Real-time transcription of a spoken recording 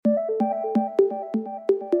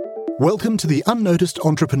Welcome to The Unnoticed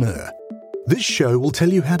Entrepreneur. This show will tell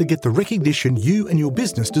you how to get the recognition you and your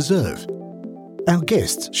business deserve. Our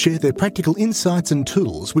guests share their practical insights and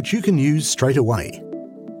tools which you can use straight away.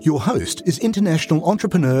 Your host is international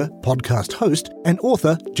entrepreneur, podcast host, and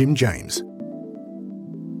author Jim James.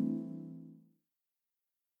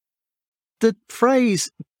 The phrase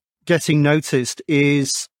getting noticed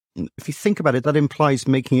is, if you think about it, that implies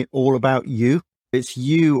making it all about you. It's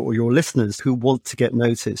you or your listeners who want to get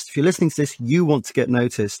noticed. If you're listening to this, you want to get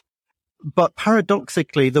noticed. But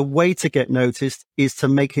paradoxically, the way to get noticed is to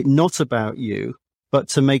make it not about you, but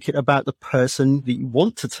to make it about the person that you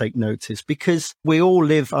want to take notice, because we all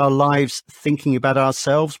live our lives thinking about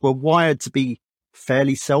ourselves. We're wired to be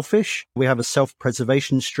fairly selfish. We have a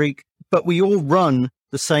self-preservation streak, but we all run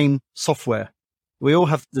the same software. We all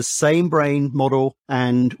have the same brain model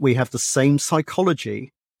and we have the same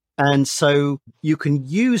psychology. And so you can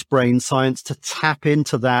use brain science to tap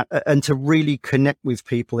into that and to really connect with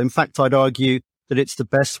people. In fact, I'd argue that it's the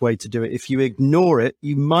best way to do it. If you ignore it,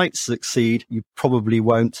 you might succeed. You probably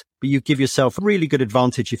won't, but you give yourself a really good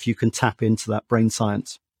advantage if you can tap into that brain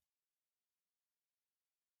science.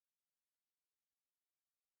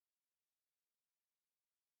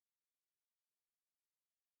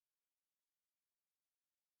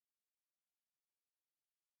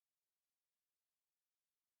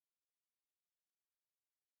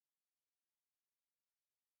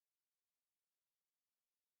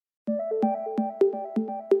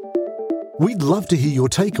 We'd love to hear your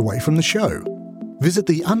takeaway from the show. Visit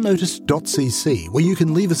theunnoticed.cc where you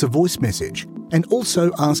can leave us a voice message and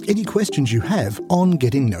also ask any questions you have on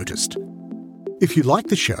getting noticed. If you like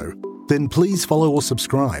the show, then please follow or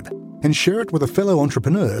subscribe and share it with a fellow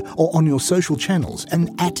entrepreneur or on your social channels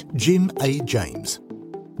and at Jim A. James.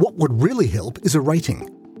 What would really help is a rating.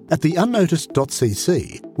 At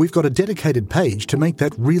theunnoticed.cc, we've got a dedicated page to make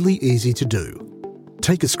that really easy to do.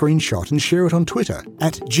 Take a screenshot and share it on Twitter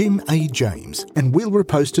at Jim A. James, and we'll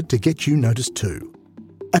repost it to get you noticed too.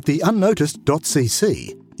 At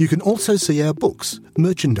theunnoticed.cc, you can also see our books,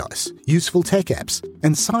 merchandise, useful tech apps,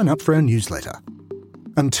 and sign up for our newsletter.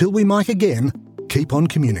 Until we mic again, keep on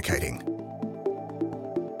communicating.